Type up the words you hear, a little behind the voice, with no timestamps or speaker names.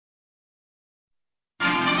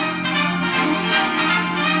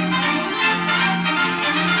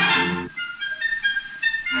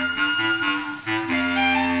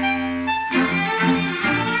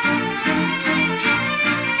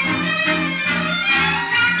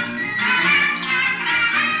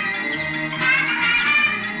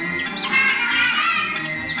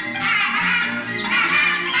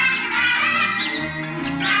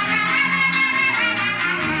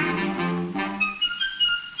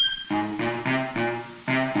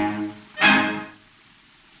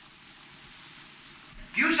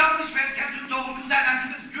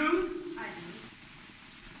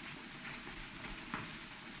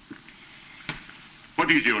What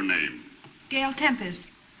is your name? Gail Tempest.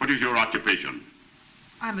 What is your occupation?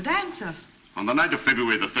 I'm a dancer. On the night of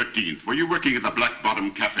February the 13th, were you working at the Black Bottom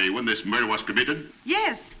Cafe when this murder was committed?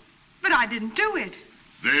 Yes, but I didn't do it.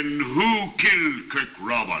 Then who killed Kirk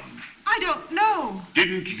Robin? I don't know.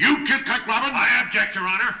 Didn't you kill Kirk Robin? I object, Your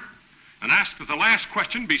Honor, and ask that the last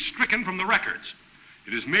question be stricken from the records.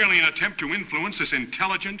 It is merely an attempt to influence this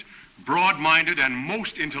intelligent, broad-minded, and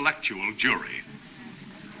most intellectual jury.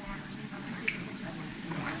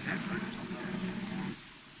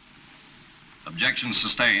 Objection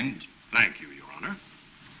sustained. Thank you, Your Honor.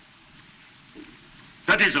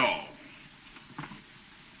 That is all.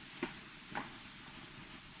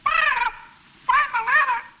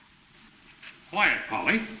 Quiet,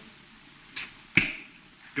 Polly.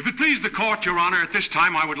 If it please the court, Your Honor, at this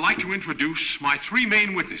time I would like to introduce my three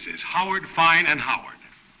main witnesses, Howard, Fine, and Howard.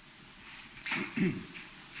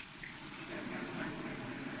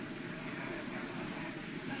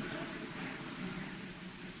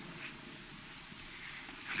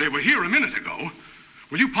 They were here a minute ago.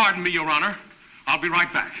 Will you pardon me, Your Honor? I'll be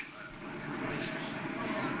right back.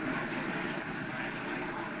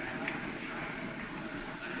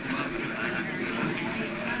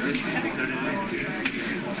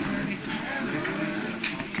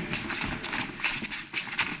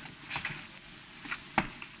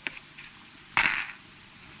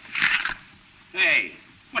 Hey,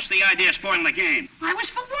 what's the idea of spoiling the game? I was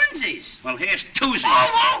for onesies. Well, here's twosies.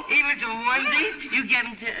 Oh, he was for onesies? You get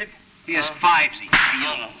him to... Here's fivesies.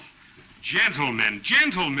 Gentlemen,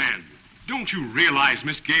 gentlemen, don't you realize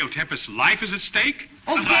Miss Gail Tempest's life is at stake?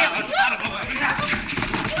 Oh, Gail!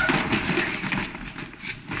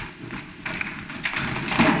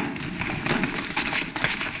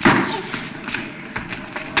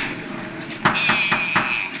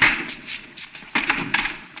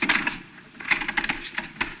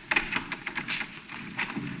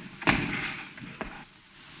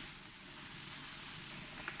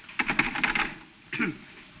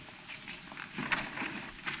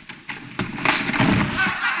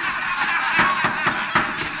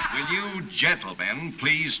 Gentlemen,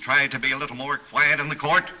 please try to be a little more quiet in the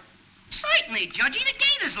court. Certainly, Judgy. The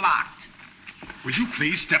gate is locked. Will you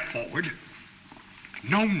please step forward?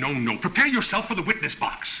 No, no, no. Prepare yourself for the witness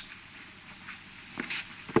box.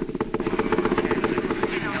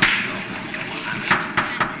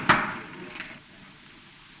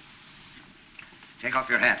 Take off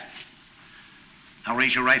your hat. Now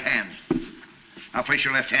raise your right hand. Now place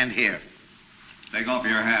your left hand here. Take off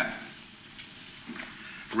your hat.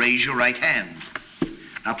 Raise your right hand.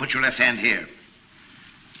 Now put your left hand here.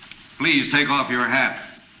 Please take off your hat.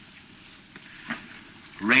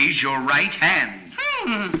 Raise your right hand.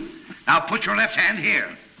 Now put your left hand here.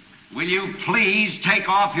 Will you please take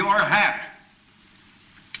off your hat?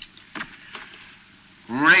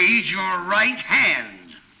 Raise your right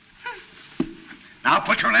hand. Now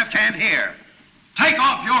put your left hand here. Take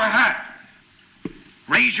off your hat.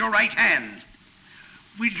 Raise your right hand.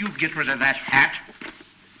 Will you get rid of that hat?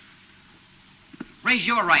 Raise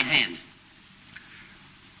your right hand.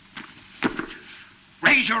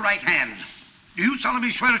 Raise your right hand. Do you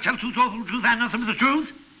solemnly swear to tell the truth, the whole truth, and nothing but the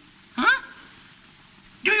truth? Huh?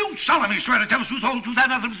 Do you solemnly swear to tell the truth, the whole truth, and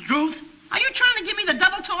nothing but the truth? Are you trying to give me the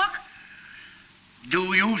double talk?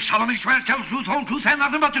 Do you solemnly swear to tell the truth, the whole truth, and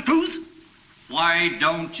nothing but the truth? Why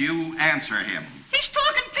don't you answer him? He's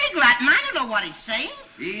talking pig Latin. I don't know what he's saying.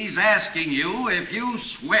 He's asking you if you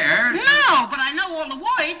swear... No, but I know all the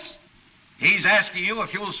words. He's asking you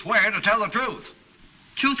if you'll swear to tell the truth.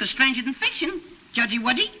 Truth is stranger than fiction, Judgy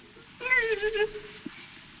Wudgy.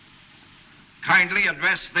 Kindly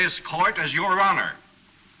address this court as Your Honor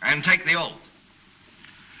and take the oath.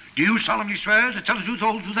 Do you solemnly swear to tell the truth, the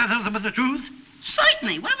whole truth, and nothing but the truth?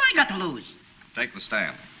 Certainly. What have I got to lose? Take the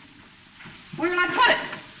stand. Where will I put it?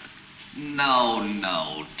 No,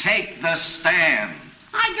 no. Take the stand.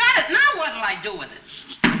 I got it. Now what'll I do with it?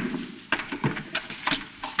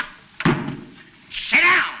 Sit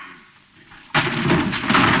down.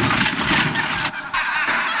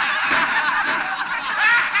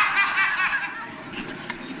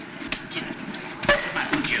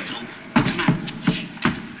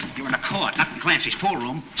 You're in a court, not in Clancy's pool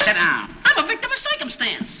room. Sit down. I'm a victim of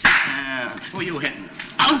circumstance. Who are you hitting?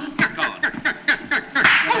 Oh, you're going.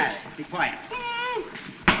 Get be quiet.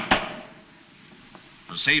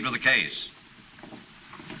 Proceed with the case.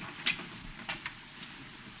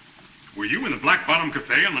 Were you in the Black Bottom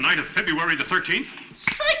Cafe on the night of February the 13th?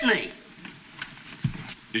 Certainly.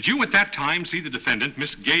 Did you at that time see the defendant,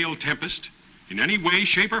 Miss Gail Tempest, in any way,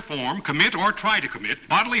 shape, or form commit or try to commit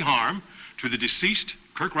bodily harm to the deceased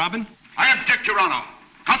Kirk Robin? I object, Your Honor.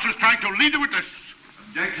 Counsel's trying to lead the witness.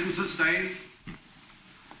 Objection sustained.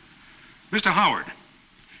 Mr. Howard,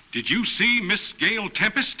 did you see Miss Gail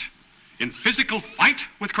Tempest in physical fight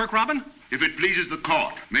with Kirk Robin? If it pleases the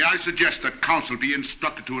court, may I suggest that counsel be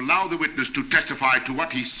instructed to allow the witness to testify to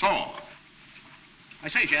what he saw? I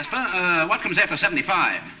say, Jasper, what comes after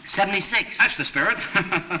 75? 76. That's the spirit.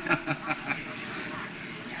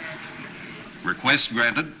 Request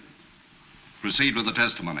granted. Proceed with the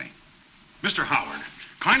testimony. Mr. Howard,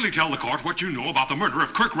 kindly tell the court what you know about the murder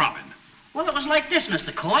of Kirk Robin. Well, it was like this,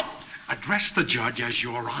 Mr. Court. Address the judge as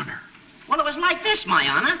Your Honor. Well, it was like this, my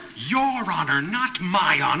honor. Your Honor, not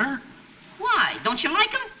my honor. Why? Don't you like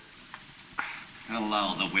him?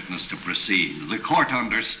 Allow the witness to proceed. The court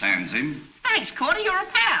understands him. Thanks, Cordy. You're a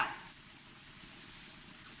pal.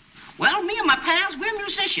 Well, me and my pals, we're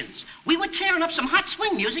musicians. We were tearing up some hot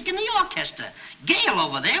swing music in the orchestra. Gail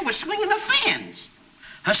over there was swinging her fans.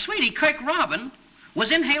 Her sweetie, Kirk Robin,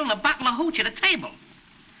 was inhaling a bottle of hooch at a table.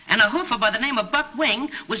 And a hoofer by the name of Buck Wing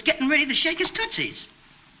was getting ready to shake his tootsies.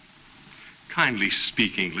 Kindly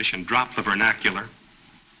speak English and drop the vernacular.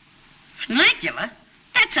 Vernacular?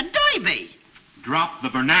 That's a derby. Drop the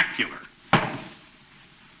vernacular.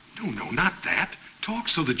 No, not that. Talk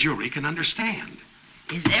so the jury can understand.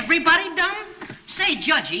 Is everybody dumb? Say,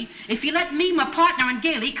 Judgy, if you let me, my partner, and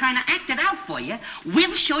Gailey kind of act it out for you,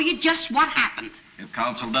 we'll show you just what happened. If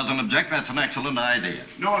counsel doesn't object, that's an excellent idea.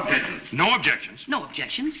 No objections. No objections. No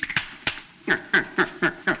objections.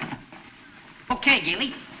 Okay,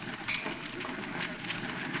 Gailey.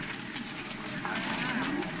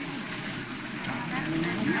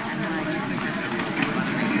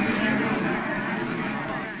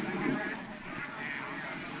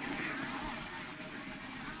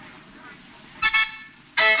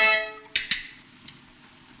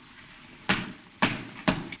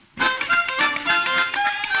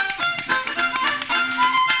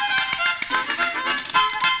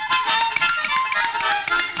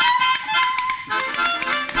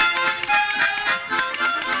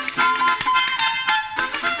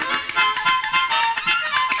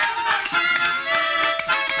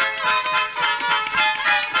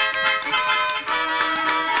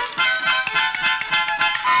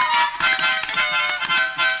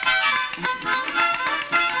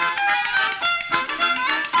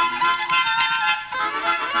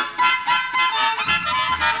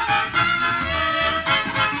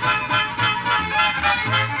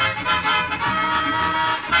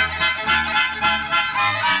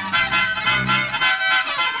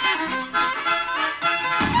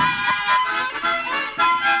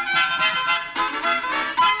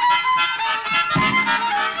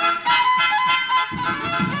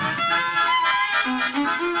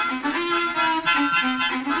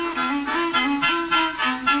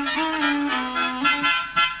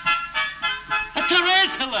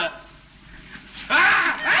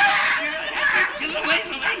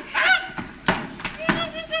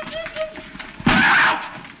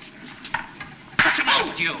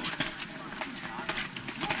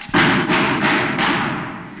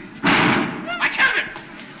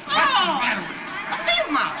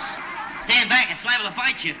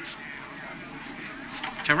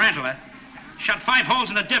 Tarantula shot 5 holes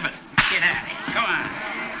in the divot. Get out of here. Go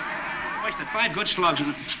on. Wasted 5 good slugs in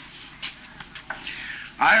it.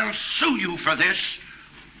 I'll sue you for this.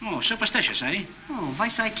 Oh, superstitious, eh? Oh,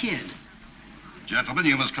 Vice-Eye Kid. Gentlemen,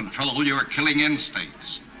 you must control your killing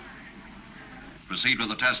instincts. Proceed with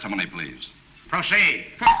the testimony, please. Proceed.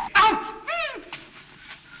 Ow!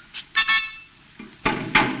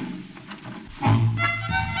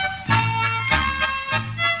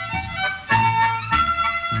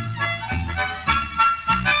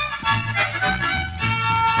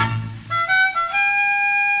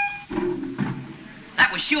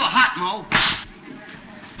 That was sure hot, Moe.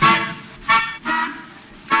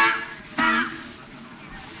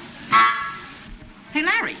 Hey,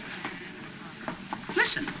 Larry.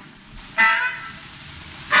 Listen.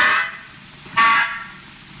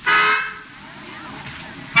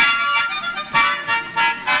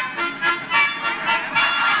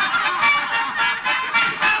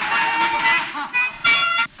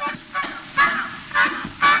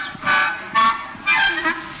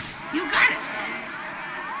 You got it.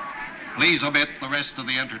 Please omit the rest of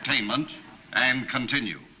the entertainment and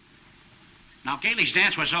continue. Now, Gailey's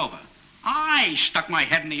dance was over. I stuck my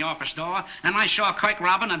head in the office door, and I saw Kirk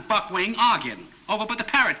Robin and Buck Wing arguing over by the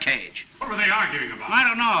parrot cage. What were they arguing about? I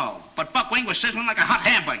don't know, but Buck Wing was sizzling like a hot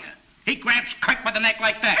hamburger. He grabs Kirk by the neck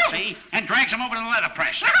like that, see? And drags him over to the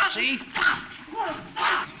letterpress, see?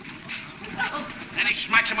 Then he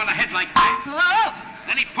smacks him on the head like that.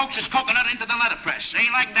 Then he pokes his coconut into the letterpress, see?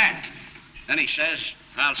 Like that. Then he says,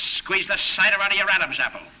 I'll squeeze the cider out of your Adam's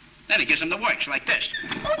apple. Then he gives him the works like this.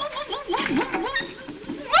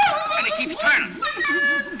 And he keeps turning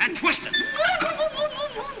and twisting.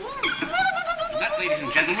 That, ladies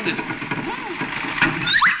and gentlemen, is the...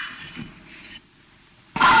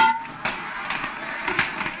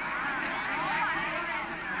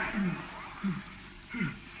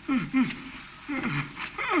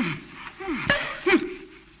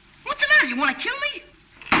 What's the matter? You want to kill me?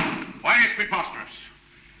 Why, it's preposterous.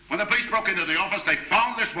 When the police broke into the office, they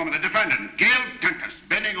found this woman, the defendant, Gail Tempest,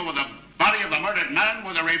 bending over the body of the murdered man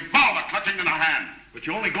with a revolver clutching in her hand. Which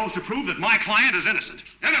only goes to prove that my client is innocent.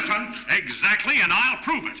 Innocent? Exactly, and I'll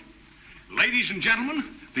prove it. Ladies and gentlemen,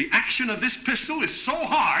 the action of this pistol is so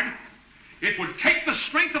hard, it would take the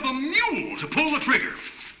strength of a mule to pull the trigger.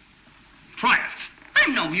 Try it.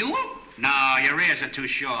 I'm no mule. No, your ears are too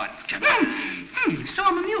short. So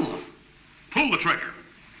I'm a mule. Pull the trigger.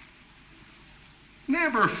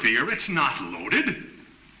 Never fear, it's not loaded.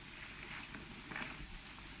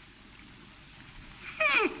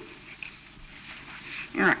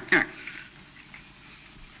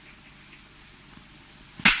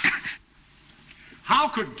 How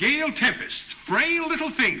could Gail Tempest's frail little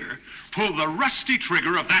finger pull the rusty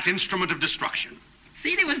trigger of that instrument of destruction?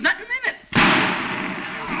 See, there was nothing in it.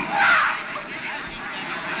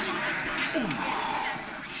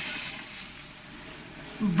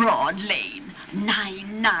 Broad Lane,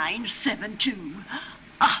 9972,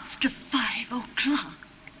 after 5 o'clock.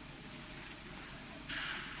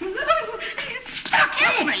 It's stuck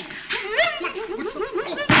in me.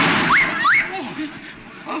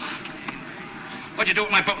 What'd you do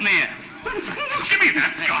with my boutonniere? Give me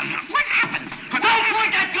that gun. What happened? Don't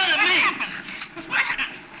point that gun at me.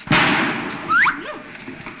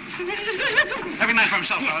 Every man for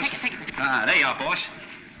himself, fellas. Take it. Ah, there you are, boss.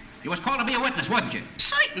 You was called to be a witness, wasn't you?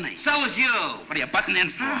 Certainly. So was you. What are you butting in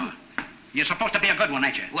for? You're supposed to be a good one,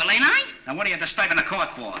 ain't you? Well, ain't I? Now, what are you disturbing the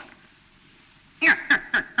court for? Get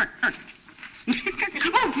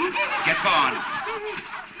going.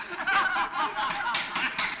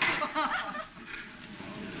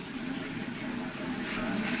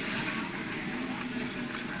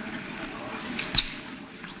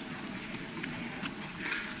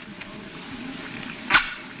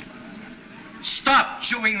 Stop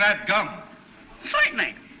chewing that gum.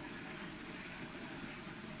 Certainly.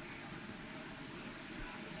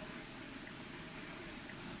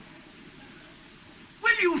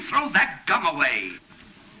 Will you throw that gum away?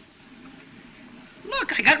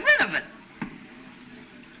 Look, I got rid of it.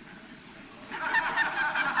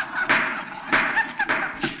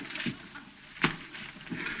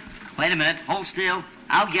 Wait a minute. Hold still.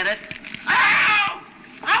 I'll get it. Ow!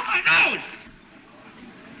 Ow, my nose!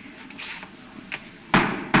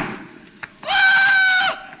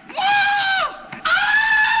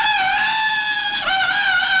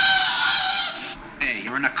 Hey,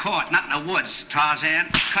 you're in the court, not in the woods, Tarzan.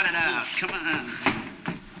 Cut it out. Come on.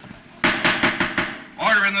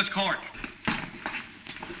 Order in this court.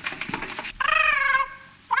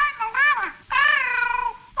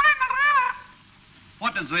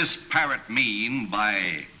 What does this parrot mean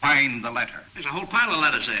by find the letter? There's a whole pile of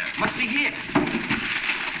letters there. Must be here.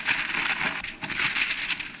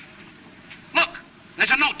 Look, there's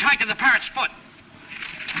a note tied to the parrot's foot.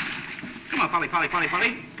 Come on, Polly, Polly, Polly,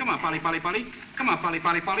 Polly. Come on, Polly, Polly, Polly. Come on, Polly,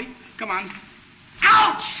 Polly, Polly. Come on.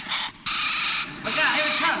 Ouch! Look out, here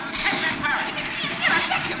it comes. Catch that parrot.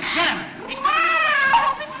 Get him. He's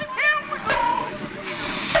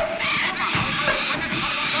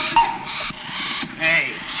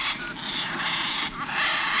Hey.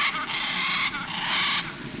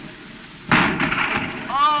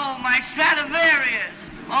 Oh, my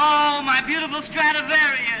Stradivarius. Oh, my beautiful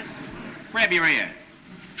Stradivarius. Grab your ear.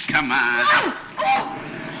 Come on.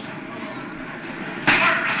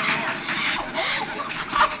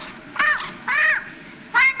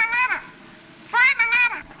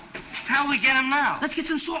 How'll we get him now? Let's get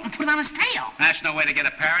some salt and put it on his tail. That's no way to get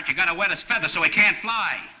a parrot. You gotta wet his feather so he can't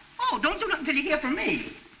fly. Oh, don't do nothing till you hear from me.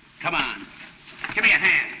 Come on. Give me a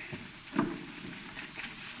hand.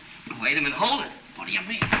 Wait a minute, hold it. What do you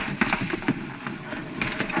mean?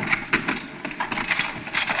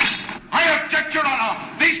 I object, Your Honor.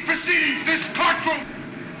 These proceedings, this courtroom.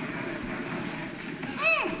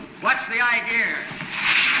 What's the idea?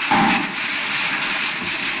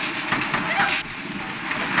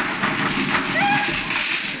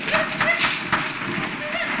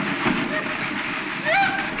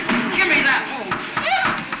 Give me that hose.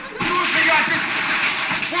 Use the ashes.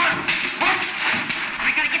 What?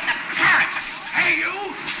 We gotta get the parrot. Hey, you!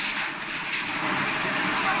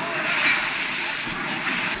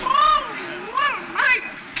 Oh, my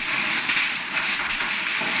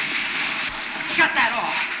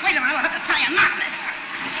Marvelous.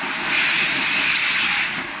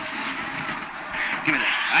 Give me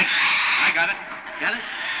that. I got it. Got it?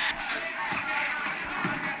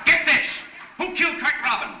 Get this! Who killed Kirk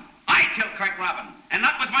Robin? I killed Kirk Robin, and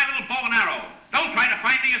not with my little bow and arrow. Don't try to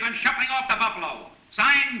find me as I'm shuffling off the buffalo.